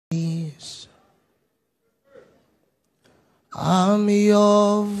Army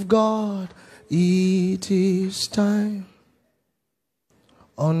of God, it is time.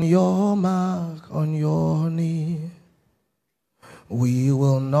 On your mark, on your knee. We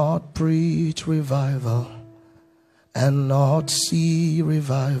will not preach revival and not see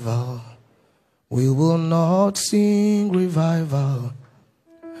revival. We will not sing revival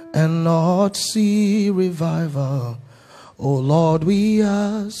and not see revival. Oh Lord, we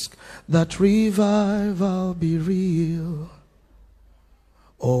ask that revival be real.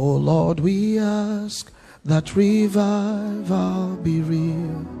 Oh Lord, we ask that revival be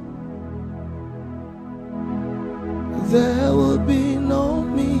real. There will be no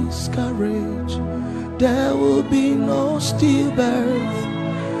miscarriage. There will be no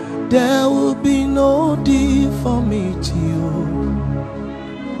stillbirth. There will be no deformity.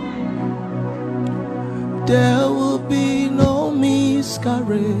 There will be no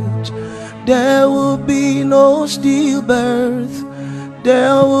miscarriage. There will be no stillbirth.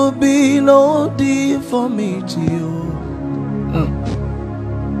 There will be no deformity.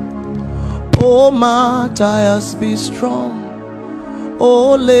 Oh, martyrs, be strong.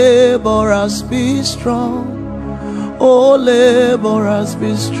 Oh, laborers, be strong. Oh, laborers,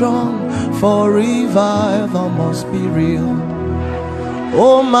 be strong. For revival must be real.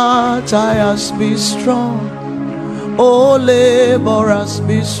 Oh, martyrs, be strong. Oh, laborers,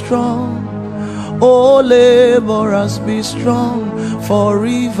 be strong. Oh, laborers, be strong. For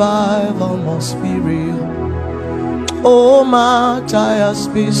revival must be real. Oh, martyrs,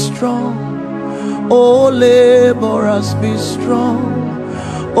 be strong. Oh, laborers, be strong.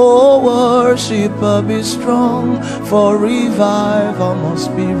 Oh, worshipper, be strong. For revival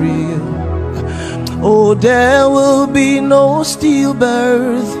must be real. Oh, there will be no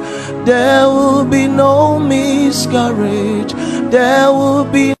stillbirth. There will be no miscarriage. There will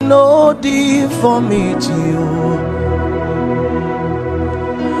be no deformity.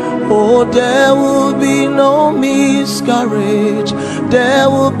 Oh, there will be no miscarriage. There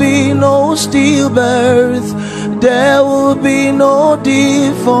will be no stillbirth. There will be no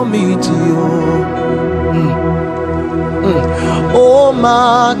deformity. Oh,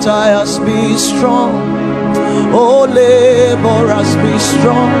 martyrs, be strong. Oh, laborers, be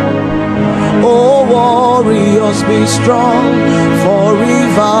strong. Oh, warriors, be strong. For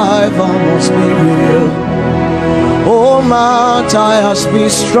revival must be real. Oh, martyrs, be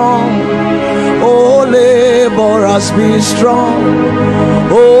strong. Oh, laborers, be strong.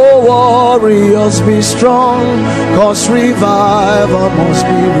 Oh, warriors, be strong. 'Cause revival must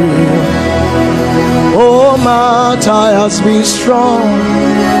be real. Oh, martyrs, be strong.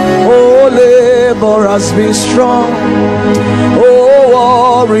 Oh, laborers, be strong. Oh,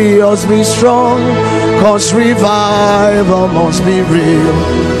 warriors, be strong. 'Cause revival must be real.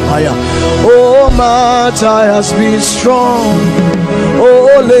 Oh, martyrs, be strong.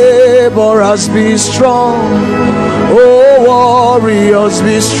 Oh, laborers, be strong. Oh, warriors,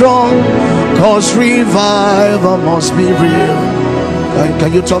 be strong. 'Cause revival must be real.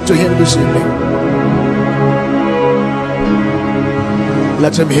 Can you talk to him this evening?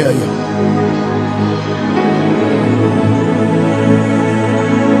 Let him hear you.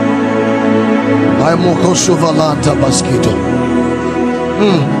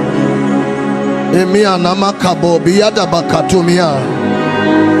 Emia namakabo biyada bakatumia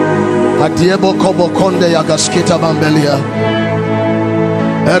adiebo kobo konde ya gaskita bambelia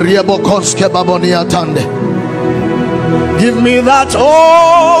eriebo konske babonia tande. Give me that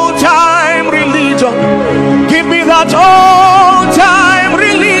old time religion. Give me that old time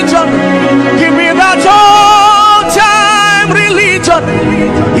religion. Give me that old time religion.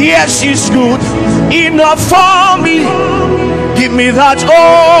 Yes, she's good enough for me. Give me that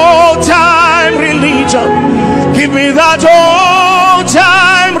old time religion. Give me that old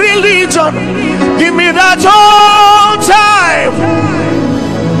time religion. Give me that old time.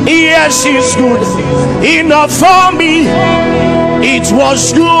 Yes, it's good enough for me. It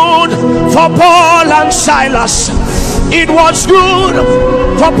was good for Paul and Silas. It was good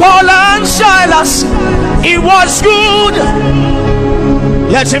for Paul and Silas. It was good.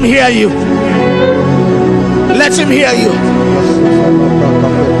 Let him hear you. Let him hear you.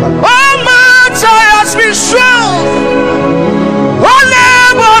 Oh, martyrs, be strong. Oh,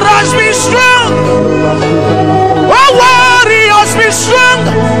 laborers, be strong. Oh, warriors, be strong.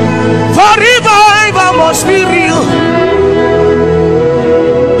 For revival must be real.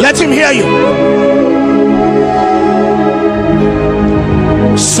 Let him hear you.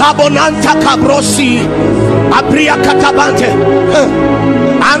 Sabonanta kabrosi abria katabante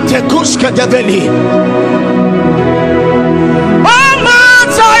ante kuske develi. Oh,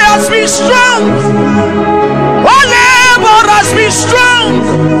 martyrs, be strong. Oh, laborers,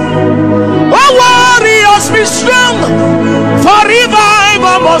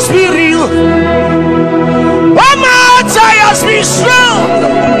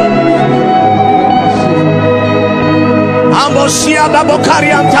 Mosia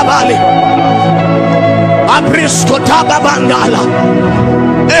Babokarian Tabali Abrisco Tababandala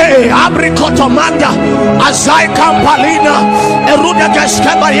Abricotomanda Azai Campalina Eruda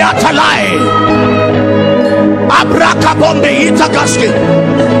Gascabayata Lai Abraka Bombe Itagaski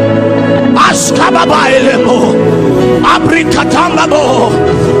Askababa Elemo Abricatambabo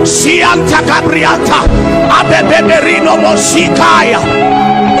Sianta Gabriata Abebeberino Mosikaya.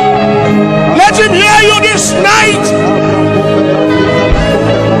 Let him hear you this night.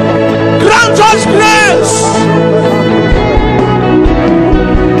 Grant us grace.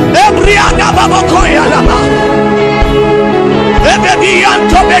 Ebriana Babokoya Lama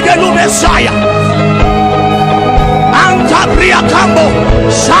Ebebianto Begelu Messiah Antabria Cambo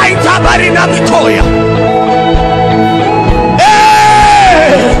Saita Barina Mikoya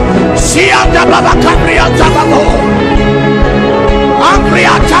Sianda Baba Cabria Tababo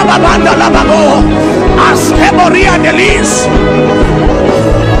Ambria Tababanda Lababo Askeboria Delis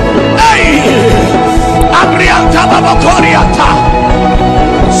Ambria Tababo Coriata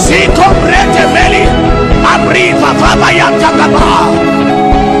Si comprende Meli Abriva Vabayanta Gaba.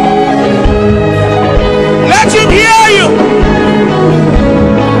 Let him hear you.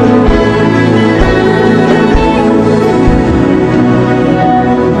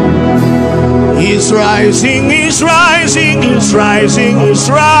 He's rising, he's rising, he's rising, he's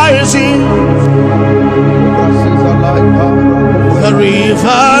rising. The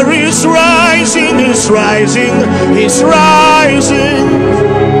river is rising, is rising, is rising.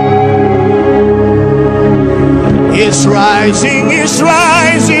 It's rising, it's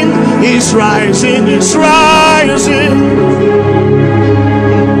rising, it's rising, it's rising.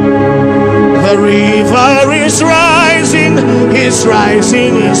 The river is rising, it's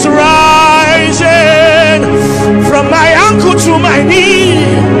rising, it's rising. From my ankle to my knee,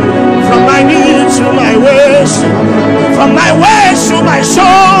 from my knee to my waist, from my waist to my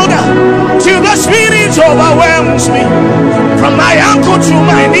shoulder, till the spirit overwhelms me. From my ankle to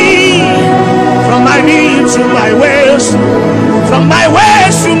my knee, from my knee to my waist, from my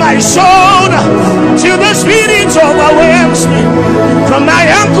waist to my shoulder, till the spirit overwhelms me. From my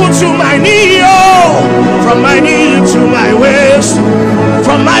ankle to my knee, oh, from my knee to my waist,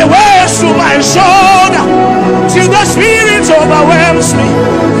 from my waist to my shoulder, till the spirit overwhelms me.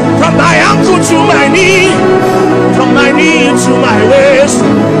 From my ankle to my knee, from my knee to my waist,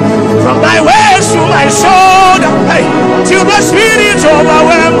 from my waist to my shoulder, hey, till the spirit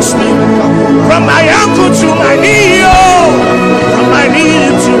overwhelms me. From my ankle to my knee, oh, from my knee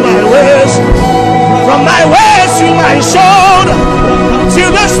to my waist, from my waist to my shoulder,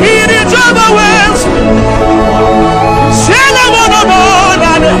 till the spirit overwhelms me.